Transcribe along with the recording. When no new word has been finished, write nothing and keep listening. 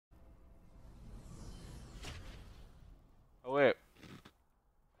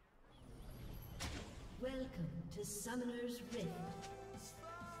Summoner's Rift.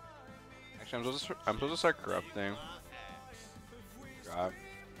 Actually, I'm supposed to start corrupting. God.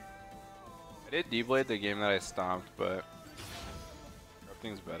 I did D-Blade the game that I stomped, but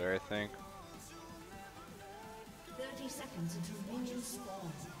corrupting's better, I think. 30 seconds until minions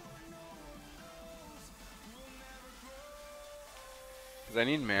spawn. Cause I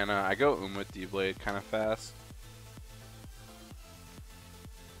need mana. I go with D-Blade kind of fast.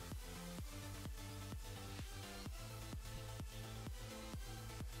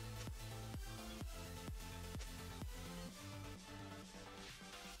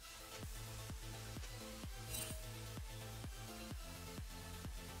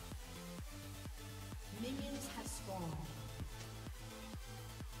 Minions have spawned.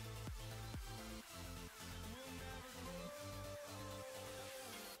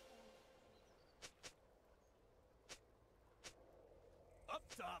 Up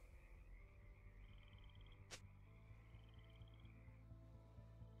top.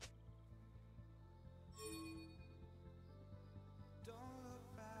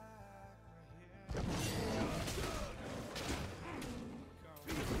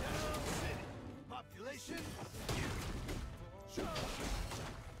 Population.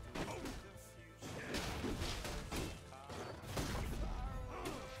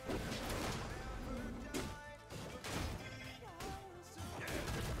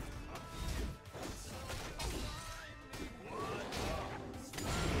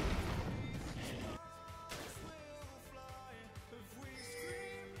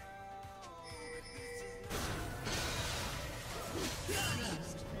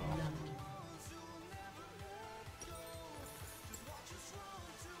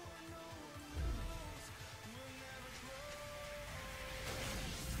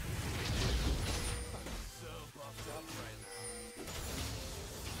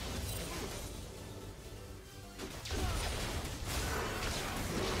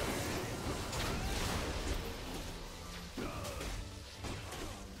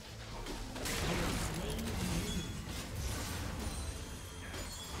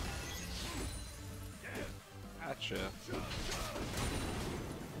 Gotcha.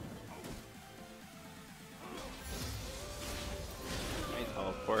 I need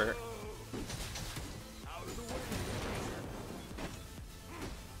teleport.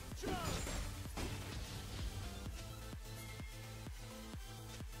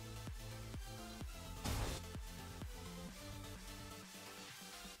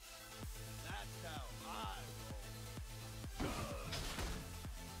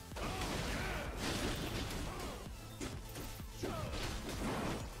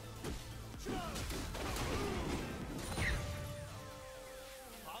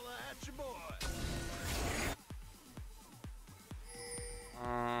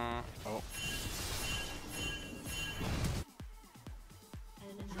 Oh.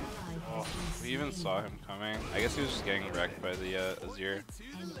 Oh, we even saw him coming. I guess he was just getting wrecked by the Azir.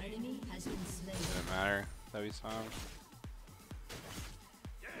 Didn't matter that we saw him.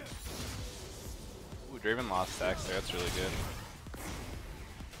 Ooh, Draven lost stacks there. That's really good.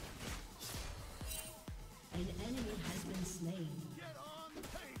 An enemy has been slain.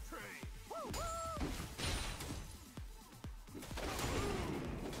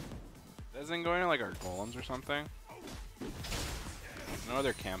 Isn't going to like our golems or something? No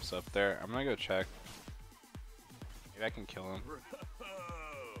other camps up there. I'm gonna go check. Maybe I can kill him.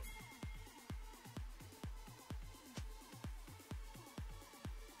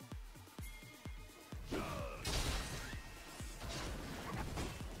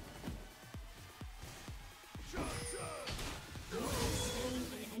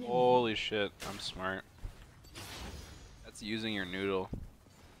 Holy shit, I'm smart. That's using your noodle.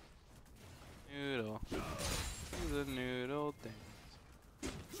 Noodle. Do the noodle dance.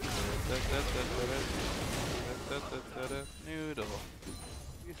 Noodle.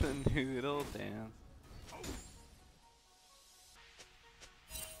 Do the noodle dance.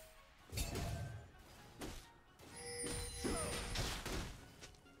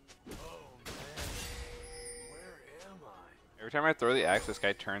 Every time I throw the axe, this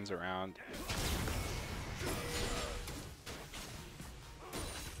guy turns around.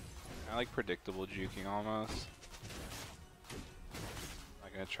 I like predictable juking almost. I'm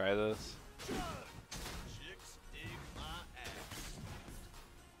not gonna try this.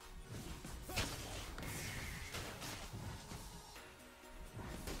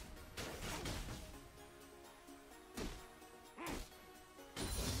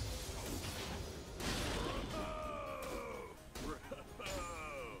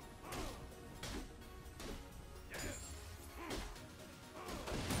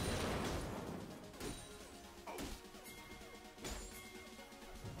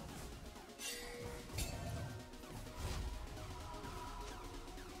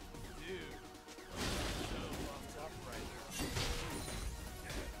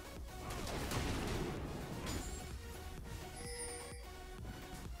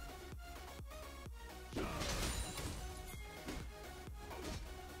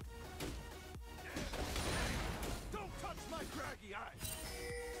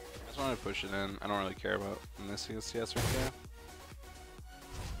 want to push it in. I don't really care about missing a CS right there.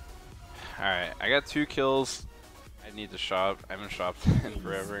 Alright, I got 2 kills. I need to shop. I haven't shopped in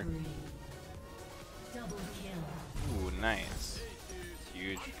forever. Double kill. Ooh, nice.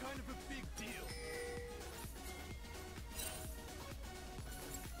 Huge. Kind of a big deal.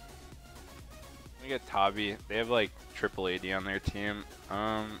 We get Tabi. They have like triple AD on their team.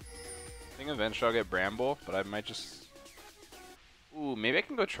 I think eventually I'll get Bramble, but I might just. Ooh, maybe I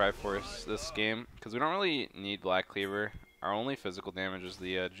can go Triforce this game because we don't really need Black Cleaver. Our only physical damage is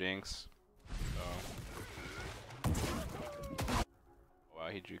the Jinx. So. Wow,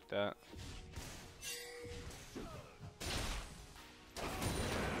 he juked that.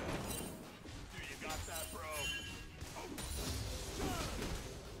 You got that, bro.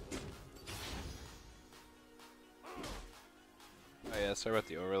 Oh yeah, sorry about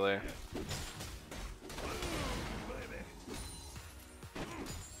the overlay.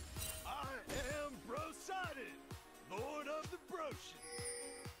 I am Bro-sided, Lord of the Brotion.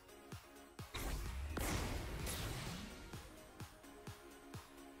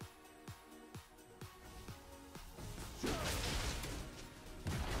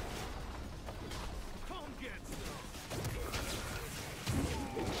 Come get some.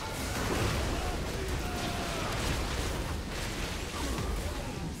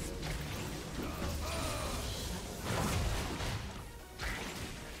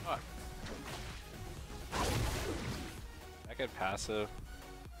 Fuck. I get passive.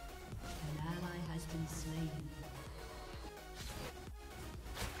 An ally has been slain.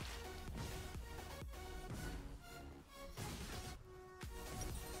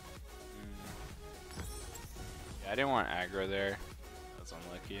 Yeah, I didn't want aggro there. That was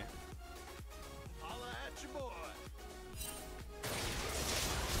unlucky. Holla at your boy.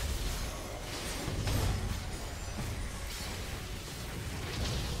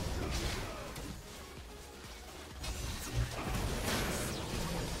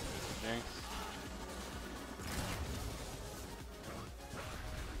 Jinx.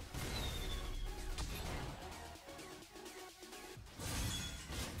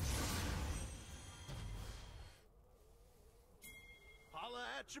 Holla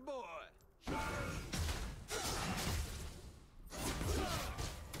at your boy.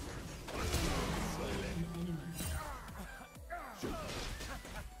 An enemy.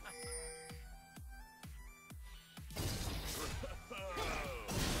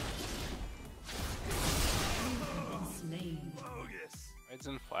 Slain. Bogus. Why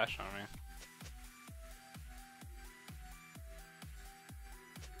didn't flash on me?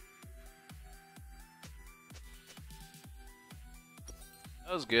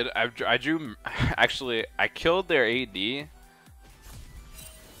 That was good. I drew. Actually, I killed their AD.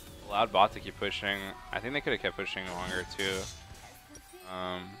 Allowed bot to keep pushing. I think they could have kept pushing longer too.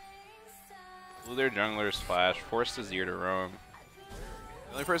 Blew their jungler's flash. Forced his ear to roam.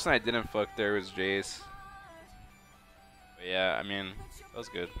 The only person I didn't fuck there was Jayce. But yeah, I mean, that was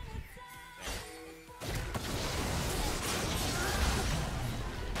good.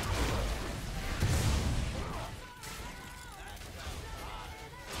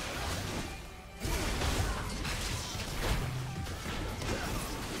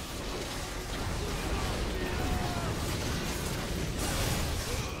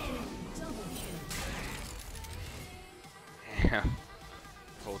 Yeah,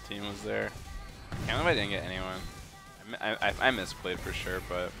 the whole team was there. I can't believe I didn't get anyone. I misplayed for sure,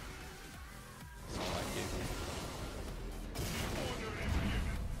 but it's unlucky.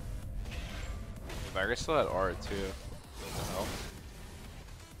 Viger still had R too. What the hell?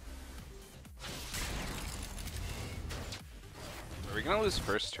 Are we gonna lose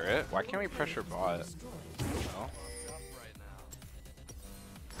first turret? Why can't we pressure bot? No.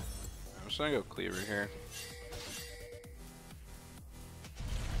 I'm just gonna go cleaver here.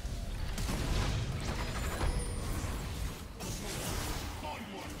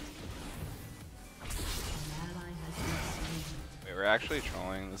 Wait, we're actually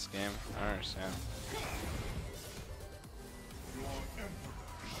trolling this game? I don't understand.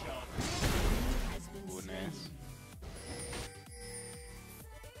 Ooh, nice.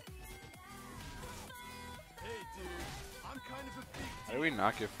 Hey, dude. I'm kind of a big How do we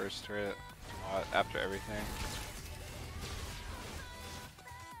not get first turret after everything?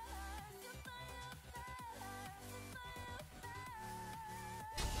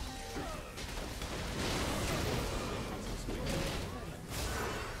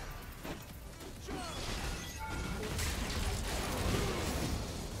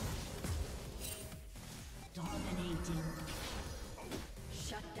 Dominating.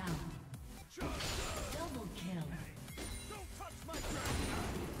 Shut down. Double kill. Don't touch my ground.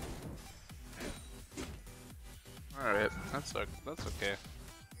 Alright, that's okay.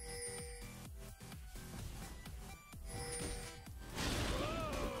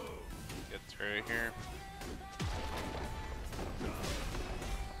 Get turret here.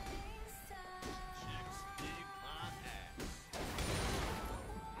 Chicks dig my ass.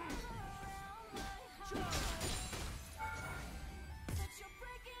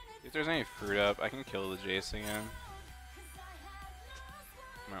 If there's any fruit up, I can kill the Jayce again.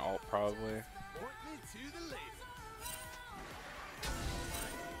 My ult probably. Point me to the laser.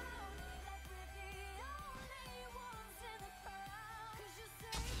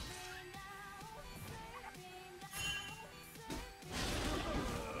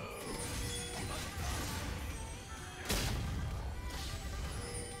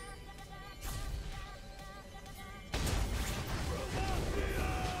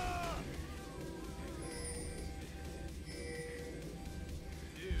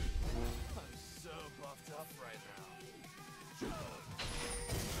 Dude, I'm so buffed up right now.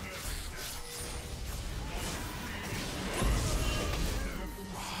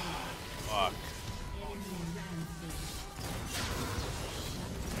 Fuck.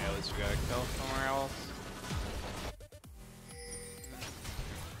 Yeah, at least we gotta kill somewhere else.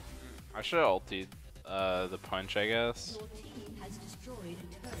 I should have ultied the punch, I guess. Your team has destroyed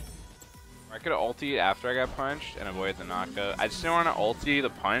a turret. Or I could have ultied after I got punched and avoided the knockout. I just didn't want to ulti the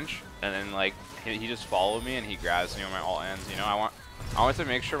punch and then like he just followed me and he grabs me when my ult ends. You know, I wanted to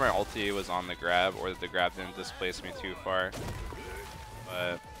make sure my ulti was on the grab or that the grab didn't displace me too far.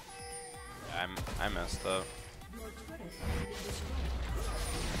 But yeah, I messed up. Your turret has been destroyed.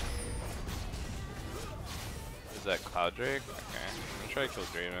 Is that Cloud Drake? Okay, I'm gonna try to kill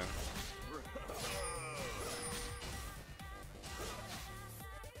Draven.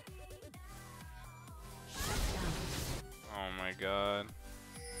 Oh my god.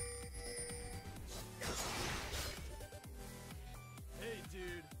 Hey,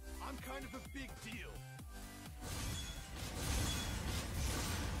 dude, I'm kind of a big deal.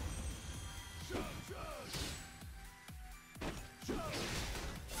 Chug, chug. Chug.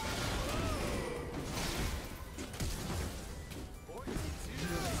 Point me to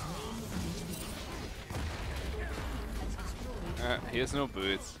the laser. He has no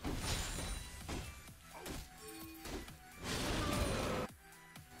boots.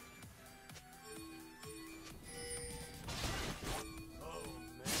 Oh,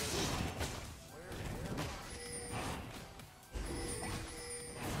 man. Where am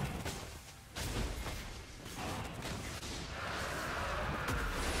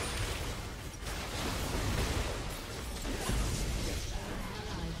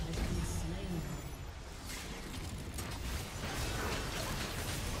Ally has been slain.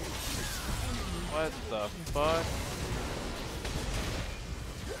 What the fuck?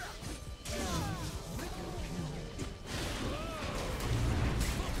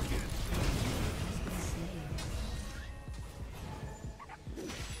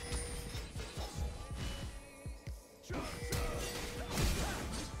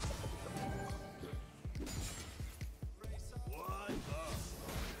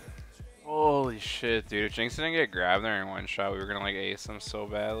 Holy shit, dude. If Jinx didn't get grabbed there in one shot, we were gonna like ace him so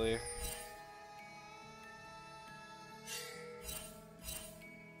badly.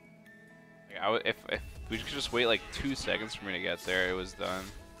 Like, if we could just wait like 2 seconds for me to get there, it was done.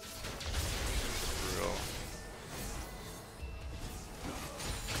 Brutal.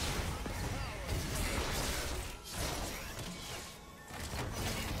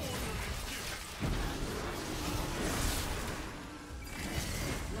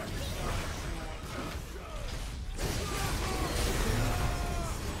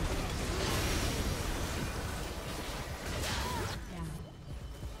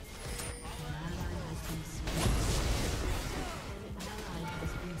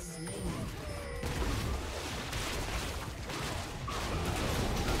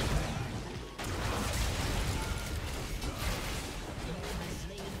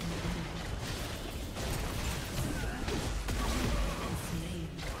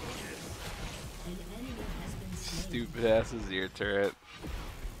 Stupid ass Azir turret.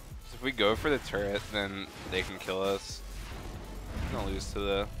 So if we go for the turret, then they can kill us. I'm gonna lose to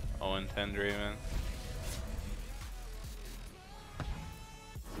the 0-10 Draven.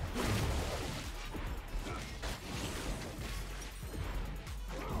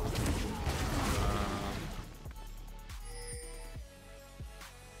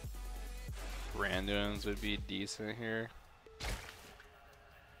 Randoms would be decent here.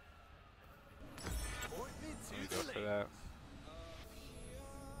 Point me Let me to go the for laser. that.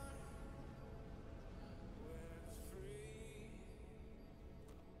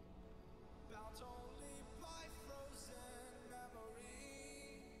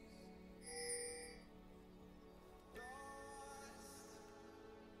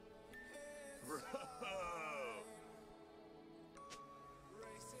 Bro.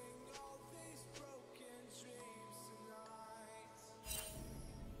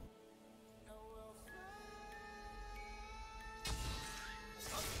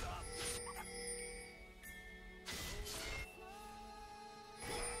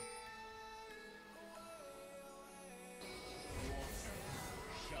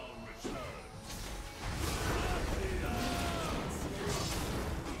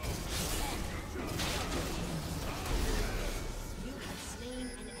 You have slain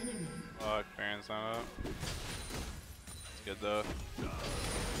an enemy. Fuck, Baron's not up. It's good though.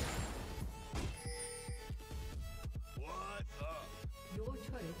 What up? Your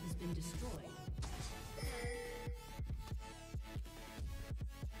turret has been destroyed.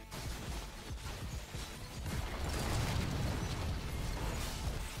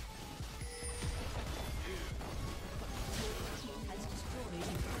 Your team has destroyed a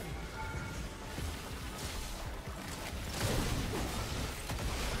turret.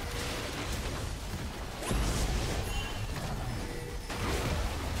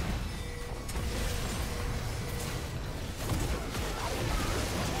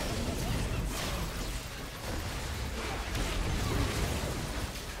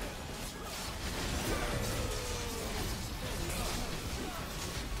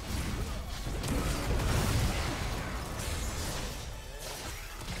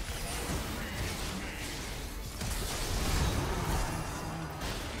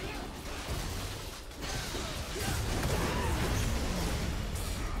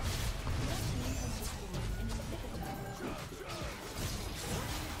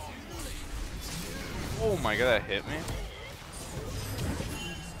 Oh my god, that hit me.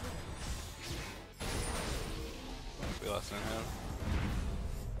 We lost in him.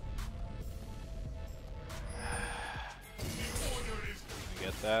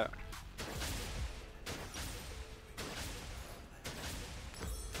 Get that.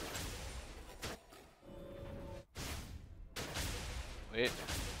 Wait.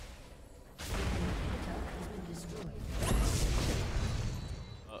 Has been destroyed.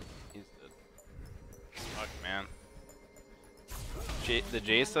 Oh, he's dead. Fuck, man. The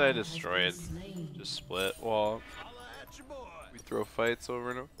Jayce that I destroyed just split while Holla at your boy. we throw fights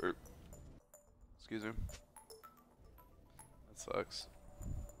over and over. Excuse me. That sucks.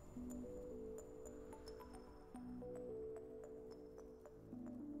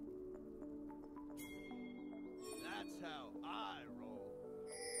 That's how I roll.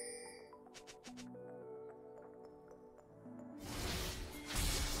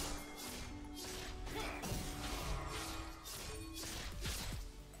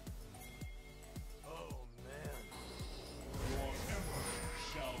 Oh man. Your emperor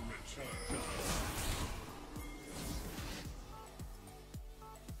shall return.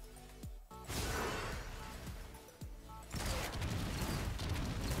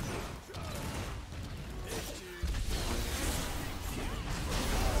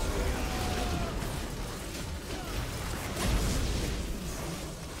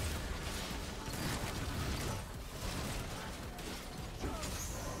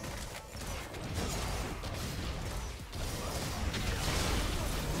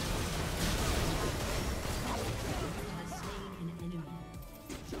 Has slain an enemy.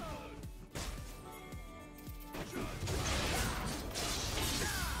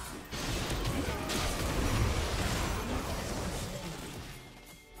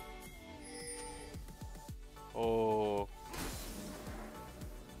 Oh.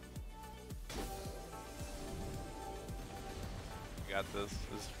 We got this.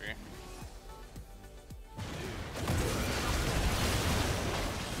 This is free.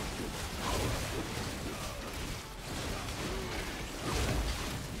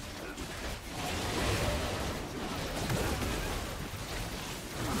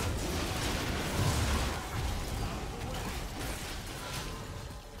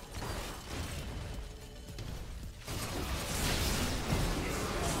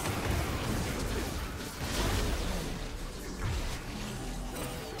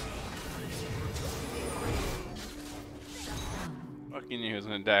 Fucking knew he was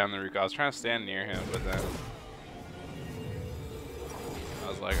gonna die on the recall. I was trying to stand near him, but then I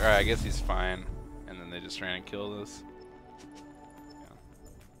was like, alright, I guess he's fine. And then they just ran and killed us.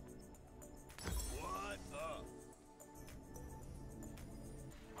 What up?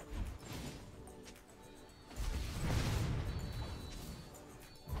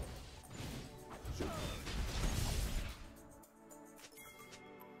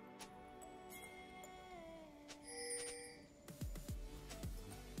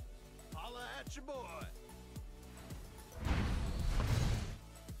 Holla at your boy.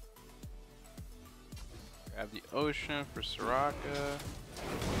 Grab the ocean for Soraka.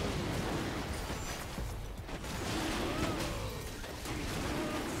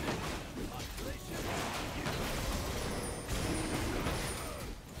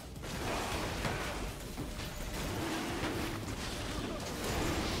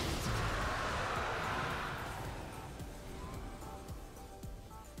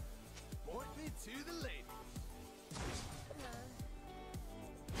 Point me to the ladies.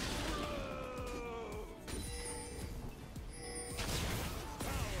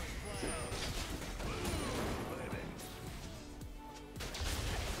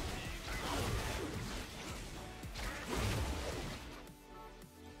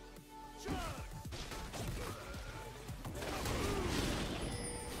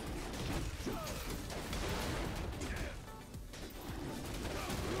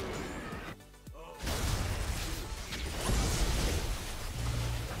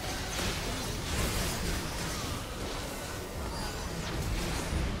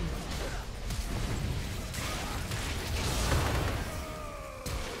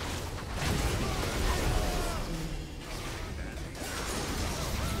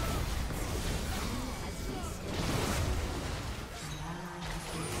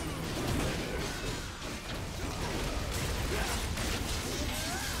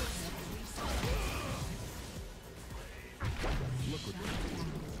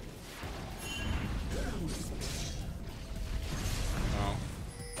 Oh,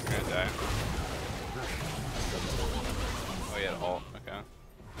 I'm gonna die. Oh, he had ult. Okay.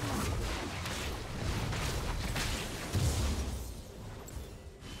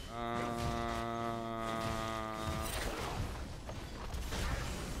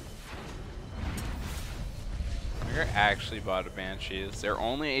 Nigger actually bought a Banshees. Their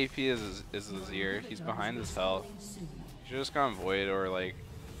only AP is Azir. He's behind his health. He should have just gone Void or like.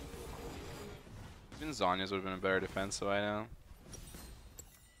 Even Zonya's would have been a better defensive item.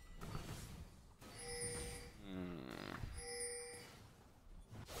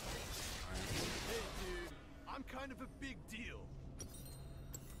 Hey, dude, I'm kind of a big deal.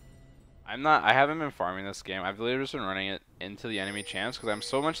 I haven't been farming this game. I've literally just been running it into the enemy champs because I'm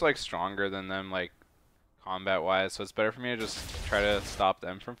so much like stronger than them like combat wise. So it's better for me to just try to stop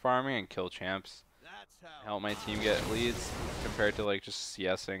them from farming and kill champs. That's how. Help my team get leads compared to like just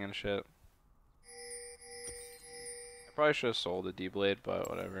CSing and shit. I probably should have sold a D-Blade, but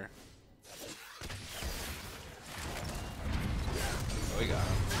whatever. Oh, we got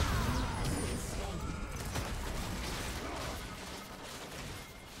him.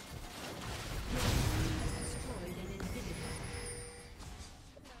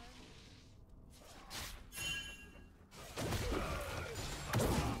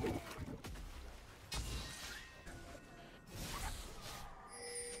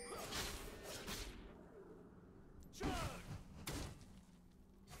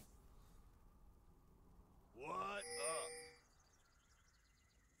 What up?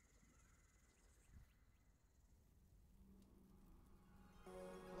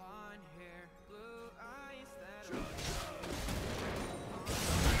 Blonde hair, blue eyes that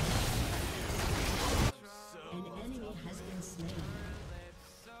An enemy has been slain. lips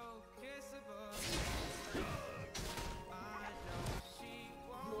so kissable. I know she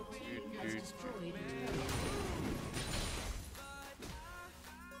won't be Has destroyed.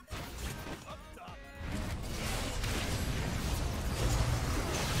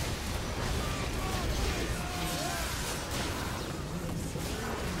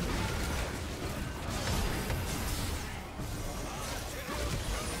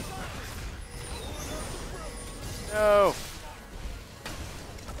 No!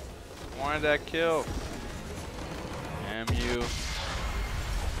 Wanted that kill. Damn you.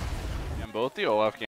 And both the Olaf games.